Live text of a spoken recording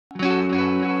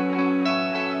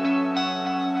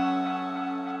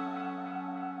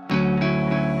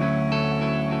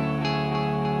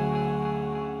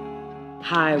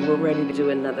Hi, we're ready to do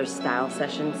another style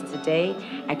sessions today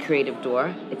at Creative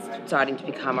Door. It's starting to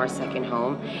become our second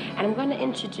home. And I'm going to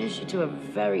introduce you to a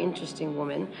very interesting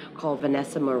woman called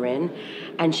Vanessa Morin.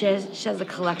 And she has a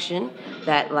collection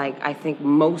that I think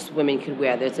most women could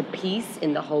wear. There's a piece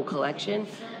in the whole collection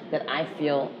that I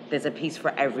feel there's a piece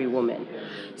for every woman.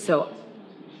 So,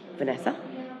 Vanessa,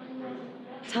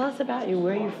 tell us about you.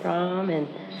 Where are you from and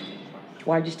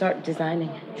why'd you start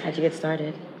designing? How'd you get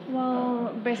started?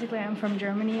 Well, basically I'm from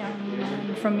Germany.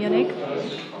 I'm from Munich.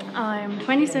 I'm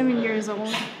 27 years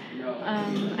old.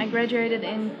 I graduated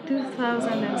in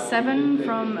 2007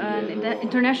 from an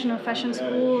international fashion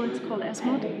school. It's called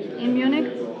ESMOD in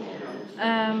Munich.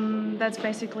 That's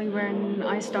basically when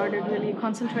I started really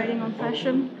concentrating on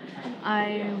fashion.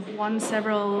 I won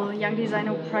several young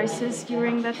designer prizes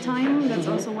during that time. That's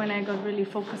also when I got really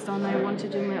focused on I want to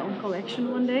do my own collection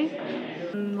one day.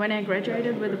 When I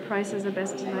graduated with a prize as a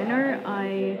best designer,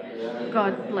 I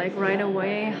got right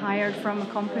away hired from a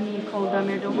company called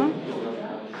Doma.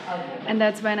 And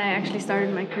that's when I actually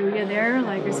started my career there.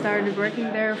 I started working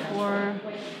there for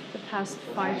the past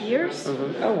 5 years.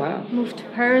 Mm-hmm. Oh, wow. Moved to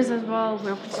Paris as well,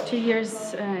 worked 2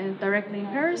 years directly in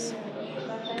Paris,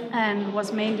 and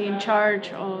was mainly in charge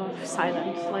of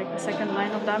silence, the second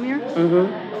line of Damir.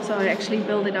 Mm-hmm. So I actually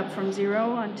built it up from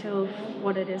zero until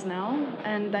what it is now.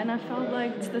 And then I felt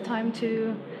like it's the time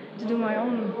to do my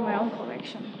own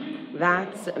collection.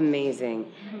 That's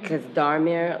amazing, because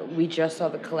Darmir, we just saw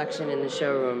the collection in the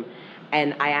showroom,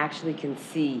 and I actually can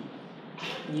see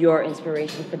your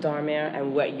inspiration for Darmir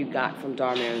and what you got from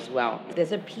Darmir as well.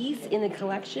 There's a piece in the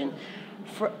collection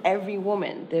for every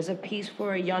woman. There's a piece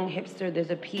for a young hipster,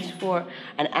 there's a piece for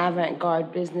an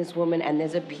avant-garde businesswoman, and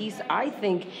there's a piece, I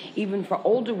think, even for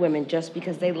older women, just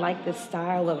because they like the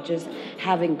style of just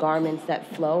having garments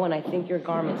that flow, and I think your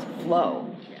garments flow,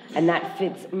 and that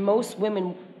fits. Most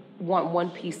women want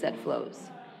one piece that flows.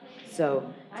 So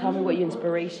tell me what your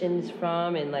inspiration is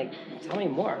from, and tell me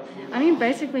more. I mean,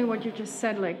 basically what you just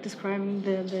said, describing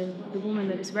the woman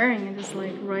that is wearing it is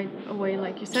right away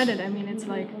like you said it. I mean, it's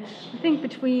I think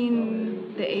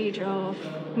between the age of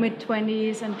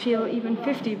mid-20s until even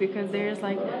 50, because there's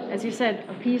as you said,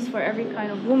 a piece for every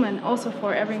kind of woman, also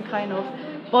for every kind of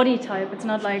body type. It's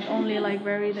not only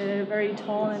the very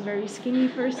tall and very skinny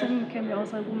person. It can be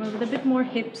also a woman with a bit more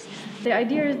hips. The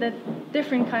idea is that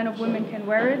different kind of women can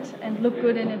wear it and look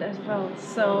good in it as well.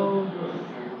 So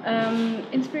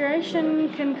inspiration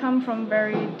can come from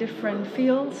very different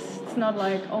fields. It's not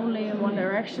only in one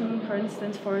direction. For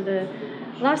instance, for the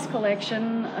last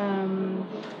collection,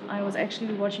 I was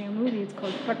actually watching a movie. It's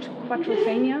called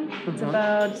Quadrophenia.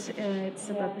 It's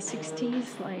about the 60s,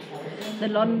 the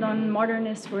London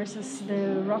modernists versus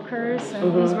the rockers,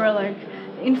 and these were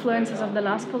influences of the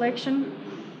last collection.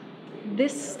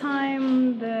 This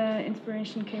time the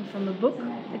inspiration came from a book.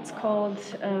 It's called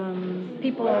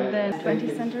People of the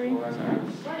 20th Century.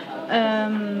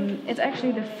 It's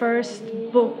actually the first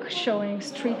book showing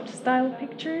street style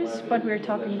pictures, but we're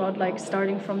talking about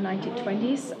starting from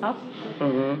 1920s up.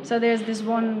 Mm-hmm. So there's this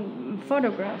one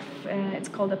photograph. It's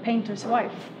called A Painter's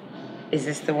Wife. Is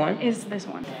this the one? Is this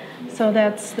one. So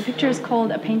the picture is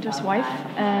called A Painter's Wife,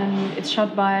 and it's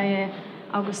shot by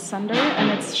August Sander, and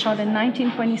it's shot in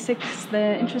 1926.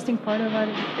 The interesting part about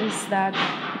it is that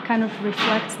it kind of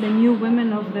reflects the new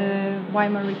women of the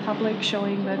Weimar Republic,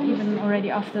 showing that even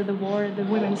already after the war, the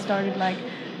women started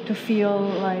to feel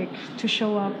to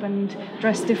show up and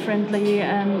dress differently.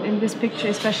 And in this picture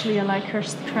especially, I like her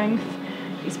strength,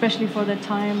 especially for the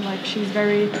time. She's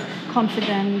very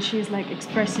confident. She's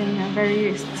expressing a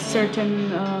very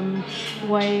certain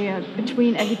way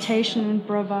between agitation and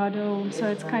bravado. So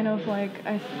it's kind of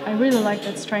I really like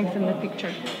that strength in the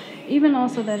picture. Even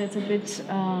also that it's a bit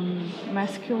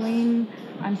masculine.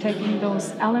 I'm taking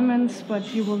those elements,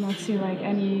 but you will not see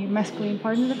any masculine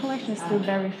part in the collection. It's still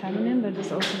very feminine. That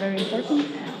is also very important.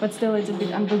 But still, it's a bit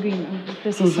androgyn.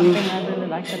 This is something I really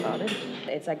liked about it.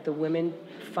 It's the women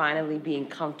finally being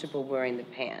comfortable wearing the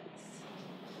pants.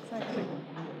 Exactly.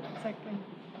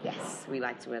 Yes, we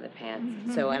like to wear the pants.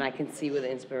 Mm-hmm. So, and I can see where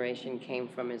the inspiration came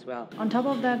from as well. On top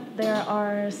of that, there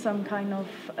are some kind of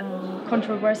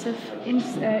controversial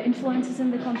influences in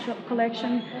the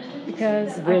collection,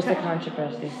 because... Where's the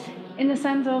controversy? In the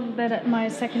sense of that my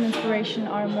second inspiration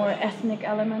are more ethnic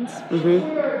elements.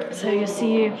 Mm-hmm. So you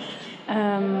see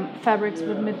fabrics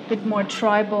with a bit more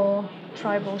tribal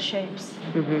shapes.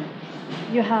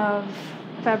 Mm-hmm. You have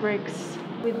fabrics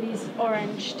with these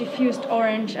diffused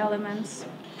orange elements.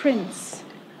 Prints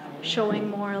showing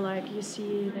more you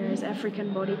see there's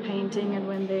African body painting, and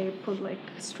when they put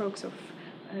strokes of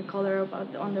color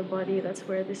about the underbody. That's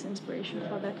where this inspiration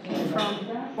for that came from.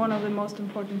 One of the most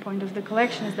important points of the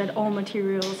collection is that all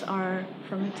materials are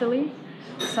from Italy.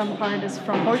 Some part is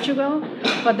from Portugal,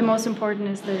 but the most important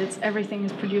is that everything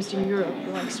is produced in Europe,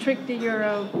 like strictly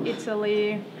Europe,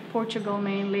 Italy, Portugal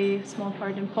mainly, small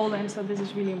part in Poland, so this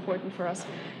is really important for us.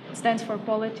 It stands for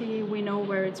quality, we know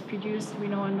where it's produced, we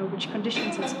know under which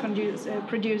conditions it's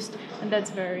produced, and that's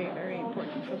very, very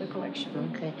important for the collection.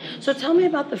 Okay, so tell me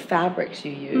about the fabrics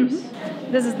you use.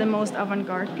 This is the most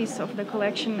avant-garde piece of the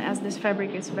collection, as this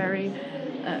fabric is very,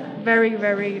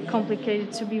 very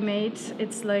complicated to be made.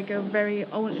 It's like a very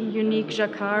unique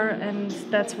jacquard, and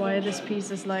that's why this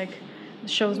piece is like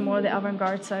shows more the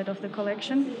avant-garde side of the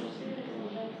collection.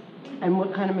 And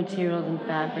what kind of materials and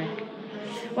fabric?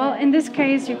 Well, in this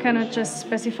case, you cannot just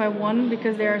specify one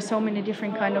because there are so many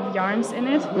different kind of yarns in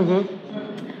it.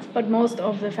 But most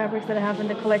of the fabrics that I have in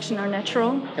the collection are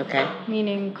natural. Okay.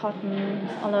 Meaning cotton,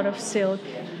 a lot of silk.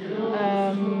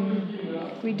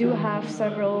 We do have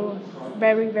several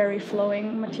very, very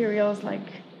flowing materials like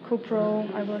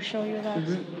cupro. I will show you that.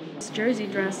 This jersey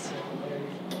dress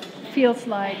feels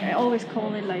like, I always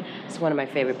call it like, It's one of my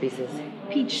favorite pieces.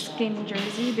 peach skin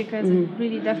jersey because it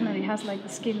really definitely has like the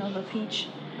skin of a peach.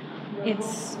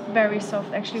 It's very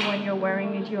soft. Actually, when you're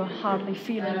wearing it, you hardly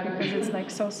feel it because it's like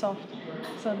so soft.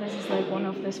 So this is like one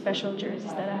of the special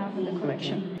jerseys that I have in the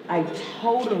collection. I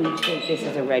totally think this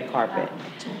is a red carpet.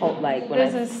 Like when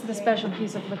This is the special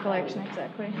piece of the collection,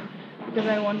 exactly. Because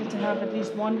I wanted to have at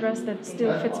least one dress that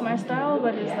still fits my style,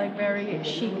 but is like very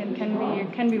chic and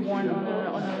can be worn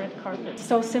on a red carpet.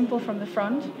 So simple from the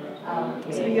front.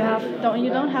 So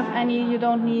you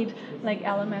don't need like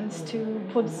elements to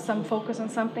put some focus on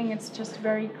something. It's just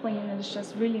very clean. It's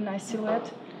just really nice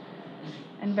silhouette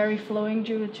and very flowing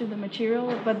due to the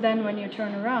material. But then when you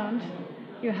turn around,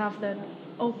 you have that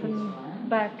open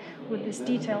back with this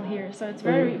detail here. So it's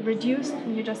very reduced,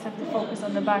 and you just have to focus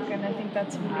on the back, and I think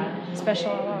that's really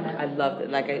special about it. I loved it.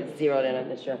 Like I zeroed in on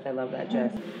this dress. I love that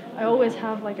dress. I always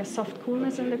have like a soft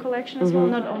coolness in the collection as well,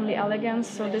 not only elegance.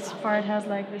 So this part has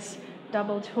like this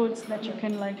doubled hoods that you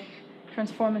can like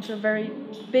transform into a very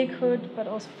big hood, but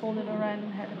also fold it around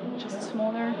and have it just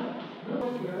smaller.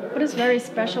 What is very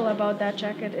special about that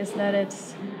jacket is that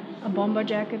it's a bomber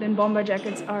jacket, and bomber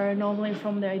jackets are normally,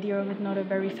 from the idea of it, not a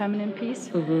very feminine piece.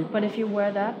 But if you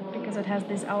wear that, because it has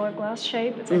this hourglass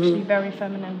shape, it's actually very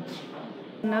feminine.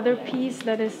 Another piece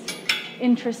that is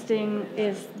interesting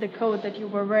is the coat that you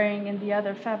were wearing in the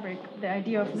other fabric. The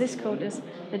idea of this coat is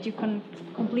that you can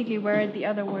completely wear it the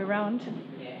other way around,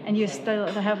 and you still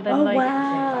have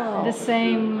that the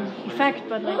same effect,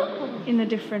 but like in a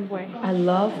different way. I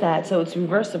love that. So it's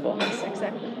reversible. Yes,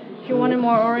 exactly. If you want it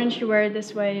more orange, you wear it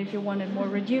this way. If you want it more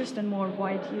reduced and more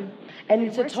white, you... And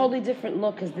it's a totally different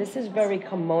look because this is very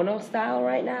kimono style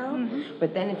right now.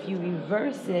 But then if you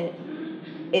reverse it,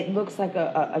 it looks like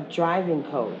a driving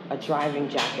coat, a driving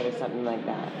jacket or something like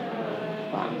that.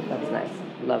 Wow, that's nice.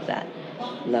 Love that.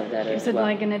 Love that as Is it well.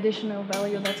 like an additional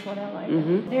value? That's what I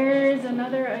like. There's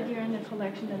another idea in the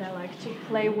collection that I like to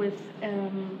play with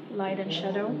light and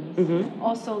shadow.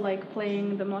 Also, like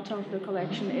playing the motto of the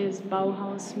collection is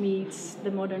Bauhaus meets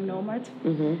the modern nomad.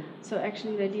 So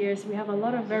actually the idea is we have a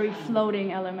lot of very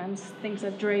floating elements. Things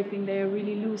are draping, they're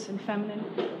really loose and feminine.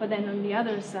 But then on the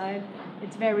other side,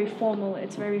 it's very formal,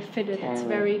 it's very fitted, it's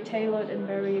very tailored and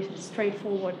very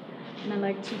straightforward. And I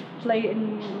like to play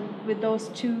with those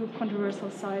two controversial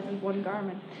sides in one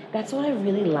garment. That's what I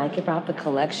really like about the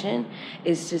collection.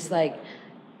 It's just like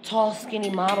tall, skinny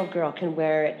model girl can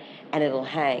wear it and it'll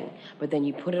hang. But then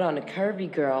you put it on a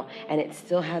curvy girl and it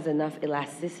still has enough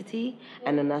elasticity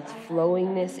and enough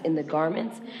flowingness in the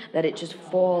garments that it just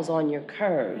falls on your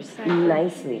curves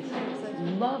nicely.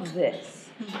 Love this.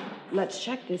 Let's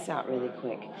check this out really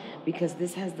quick because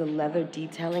this has the leather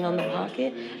detailing on the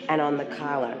pocket and on the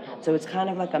collar. So it's kind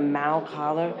of like a Mao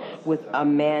collar with a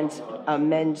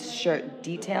men's shirt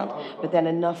detailed, but then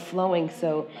enough flowing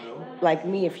so like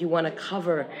me, if you want to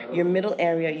cover your middle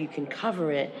area, you can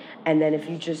cover it, and then if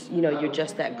you just, you're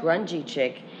just that grungy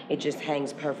chick, it just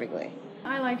hangs perfectly.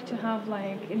 I like to have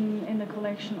like in the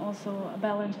collection also a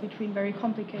balance between very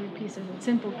complicated pieces and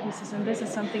simple pieces, and this is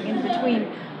something in between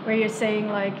where you're saying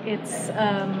like it's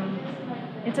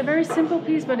a very simple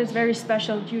piece, but it's very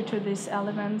special due to these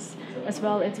elements as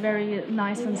well. It's very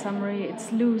nice and summery.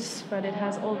 It's loose, but it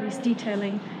has all this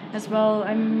detailing as well.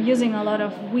 I'm using a lot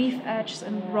of weave edges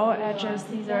and raw edges.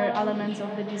 These are elements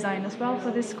of the design as well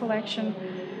for this collection.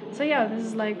 So yeah, this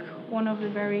is like one of the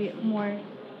very more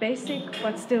basic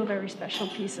but still very special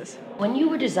pieces. When you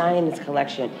were designing this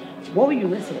collection, what were you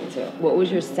listening to? What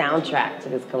was your soundtrack to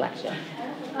this collection?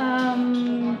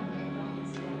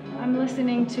 I'm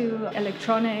listening to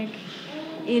electronic,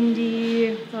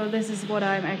 indie, so this is what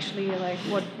I'm actually like,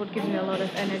 what gives me a lot of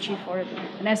energy for it.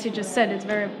 And as you just said, it's a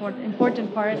very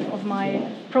important part of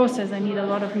my process. I need a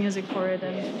lot of music for it,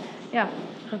 and yeah.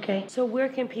 Okay. So where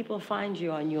can people find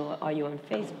you? Are you on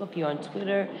Facebook? Are you on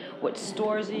Twitter? What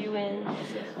stores are you in?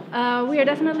 We are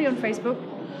definitely on Facebook.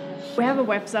 We have a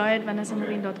website,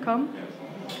 vanessamorin.com.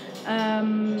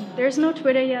 There's no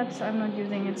Twitter yet. I'm not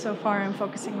using it so far. I'm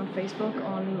focusing on Facebook,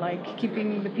 on like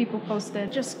keeping the people posted.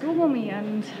 Just Google me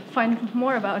and find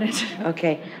more about it.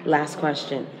 Okay, last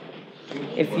question.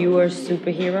 If you were a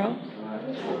superhero,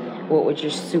 what would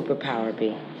your superpower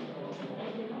be?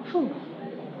 Whew.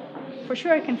 For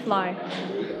sure I can fly.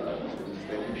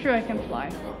 For sure I can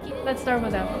fly. Let's start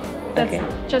with that.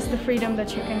 That's just the freedom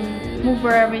that you can move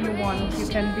wherever you want. You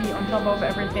can be on top of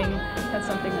everything. That's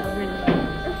something I really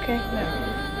like. Okay.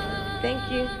 Yeah.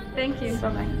 Thank you. Thank you.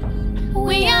 Bye-bye.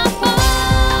 We are